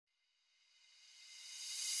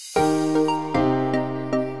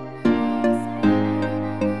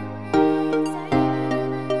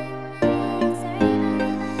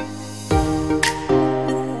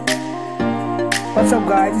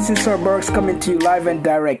this is Sir Burks coming to you live and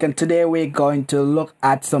direct, and today we're going to look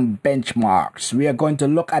at some benchmarks. We are going to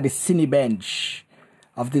look at the Cinebench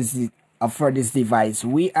of this for this device.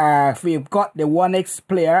 We've got the One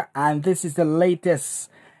XPlayer, and this is the latest.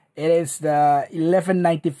 It is the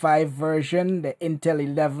 1195 version, the Intel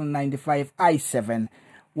 1195 i7.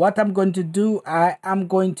 What I'm going to do, I am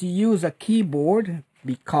going to use a keyboard,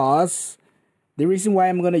 because the reason why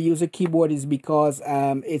I'm going to use a keyboard is because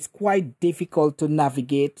it's quite difficult to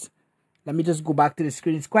navigate. Let me just go back to the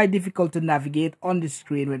screen. It's quite difficult to navigate on the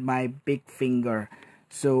screen with my big finger.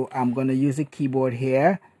 So I'm going to use a keyboard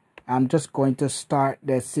here. I'm just going to start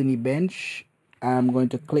the Cinebench. I'm going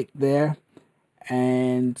to click there.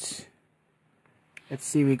 And let's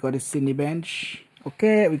see, we got a Cinebench.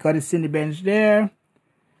 Okay, we got a Cinebench there.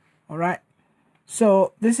 Alright.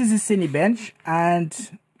 So this is a Cinebench,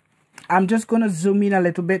 and I'm just going to zoom in a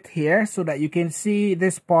little bit here so that you can see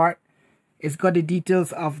this part. It's got the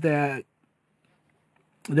details of the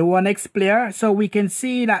One XPlayer. So we can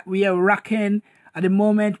see that we are rocking, at the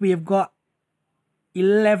moment, we have got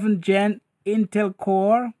 11 gen Intel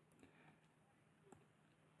Core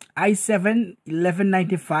i7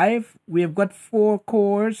 1195. We have got 4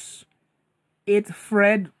 cores, 8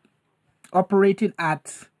 thread, operating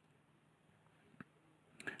at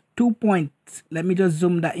 2 point. Let me just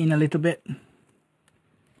zoom that in a little bit.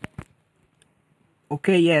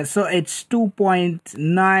 Okay, yeah, so it's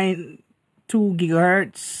 2.92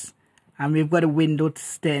 gigahertz, and we've got a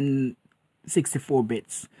Windows 10 64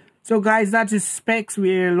 bits. So guys, that's the specs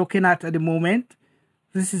we're looking at the moment.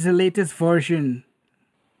 This is the latest version.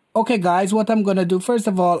 Okay guys, what I'm gonna do, first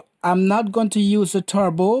of all, I'm not going to use a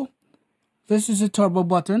turbo. This is a turbo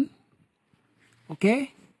button.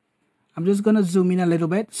 Okay, I'm just gonna zoom in a little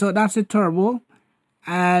bit. So that's a turbo,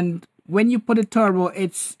 and when you put a turbo,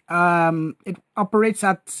 it operates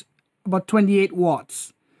at about 28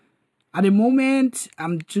 watts. At the moment,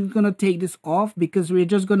 I'm just gonna take this off because we're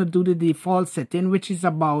just gonna do the default setting, which is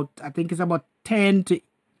about, I think it's about 10 to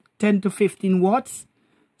 15 watts,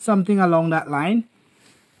 something along that line.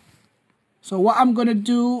 So what I'm gonna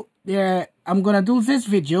do there, I'm gonna do this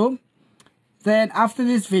video. Then after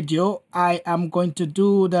this video, I am going to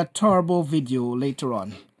do the turbo video later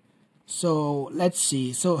on. So let's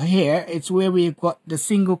see. So here, it's where we've got the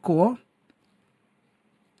single core.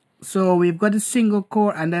 So we've got the single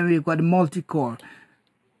core, and then we've got the multi-core.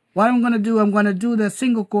 What I'm going to do, I'm going to do the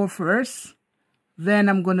single core first. Then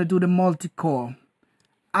I'm going to do the multi-core.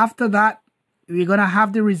 After that, we're going to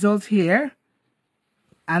have the results here.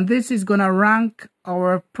 And this is going to rank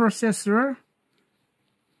our processor,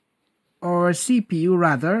 or CPU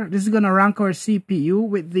rather. This is going to rank our CPU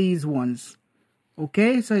with these ones.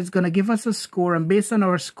 Okay, so it's going to give us a score, and based on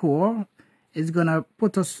our score, it's going to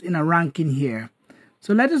put us in a ranking here.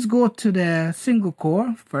 So let us go to the single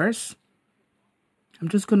core first. I'm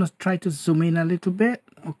just going to try to zoom in a little bit.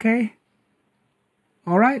 Okay.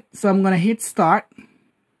 Alright, so I'm going to hit start.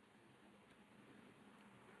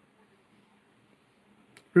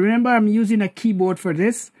 Remember, I'm using a keyboard for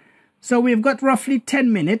this. So we've got roughly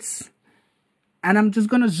 10 minutes. And I'm just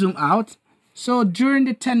going to zoom out. So during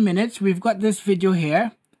the 10 minutes, we've got this video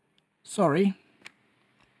here. Sorry.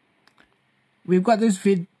 We've got this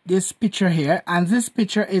picture here. And this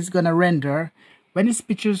picture is going to render. When this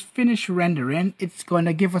picture's finished rendering, it's going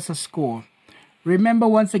to give us a score. Remember,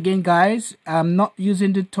 once again, guys, I'm not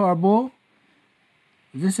using the turbo.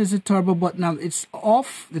 This is a turbo, but now it's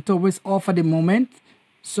off. The turbo is off at the moment.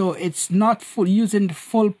 So it's not using the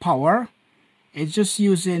full power. It's just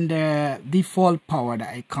using the default power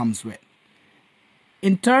that it comes with.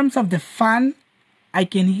 In terms of the fan, I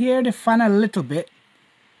can hear the fan a little bit,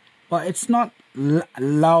 but it's not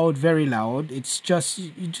loud, very loud. It's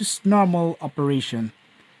just normal operation.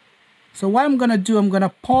 So what I'm gonna do, I'm gonna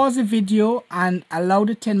pause the video and allow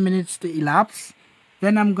the 10 minutes to elapse.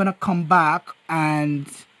 Then I'm gonna come back and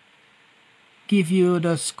give you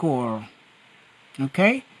the score.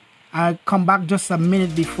 Okay, I'll come back just a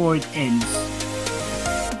minute before it ends.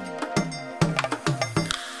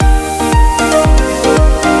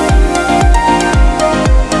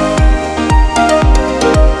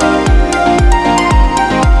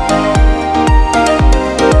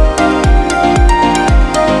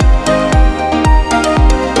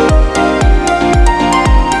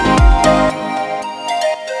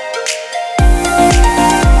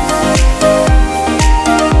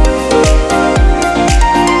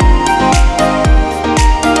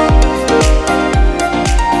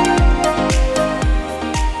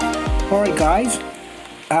 Guys,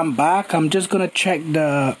 I'm back. I'm just gonna check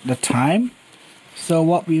the time. So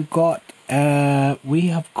what we've got, we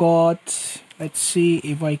have got, let's see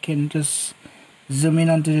if I can just zoom in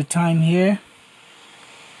onto the time here.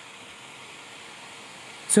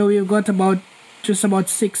 So we've got just about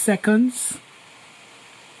 6 seconds.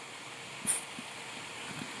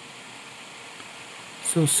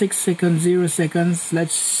 So 6 seconds, 0 seconds.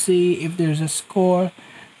 Let's see if there's a score.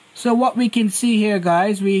 So what we can see here,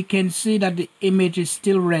 guys, we can see that the image is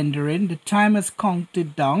still rendering. The time has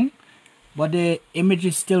counted down, but the image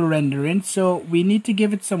is still rendering. So we need to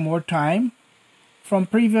give it some more time. From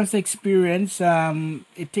previous experience,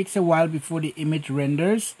 it takes a while before the image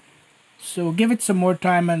renders. So give it some more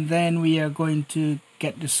time, and then we are going to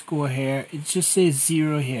get the score here. It just says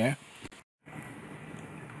 0 here.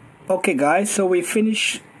 Okay guys, so we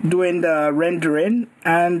finished doing the rendering,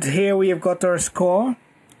 and here we have got our score.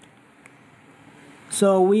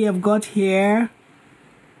 So we have got here,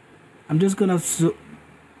 I'm just gonna zoom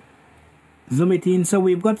it in. So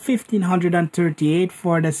we've got 1538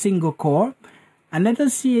 for the single core, and let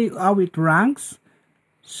us see how it ranks.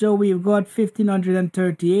 So we've got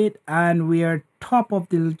 1538, and we are top of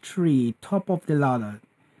the tree, top of the ladder.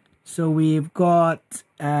 So we've got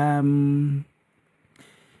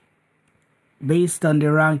based on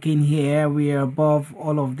the ranking here, we are above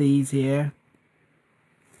all of these here.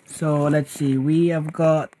 So let's see, we have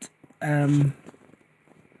got I'm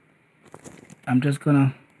just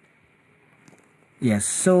gonna, yes,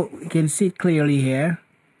 so you can see it clearly here.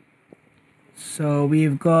 So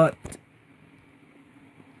we've got,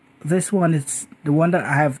 this one is the one that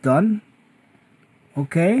I have done,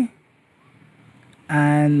 okay,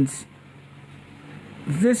 and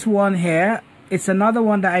this one here, it's another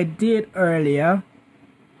one that I did earlier.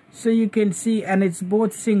 So you can see, and it's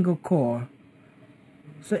both single core.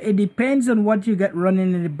 So it depends on what you get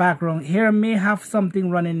running in the background. Here I may have something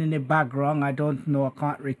running in the background, I don't know, I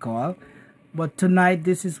can't recall. But tonight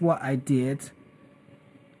this is what I did.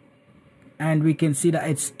 And we can see that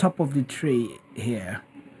it's top of the tree here.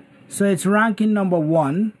 So it's ranking number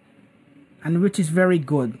 1, and which is very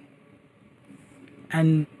good.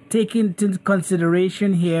 And taking into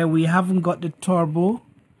consideration here, we haven't got the turbo.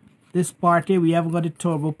 This part here, we haven't got the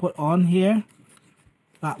turbo put on here.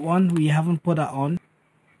 That one, we haven't put that on.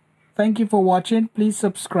 Thank you for watching. Please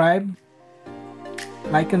subscribe,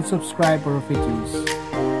 like and subscribe for videos.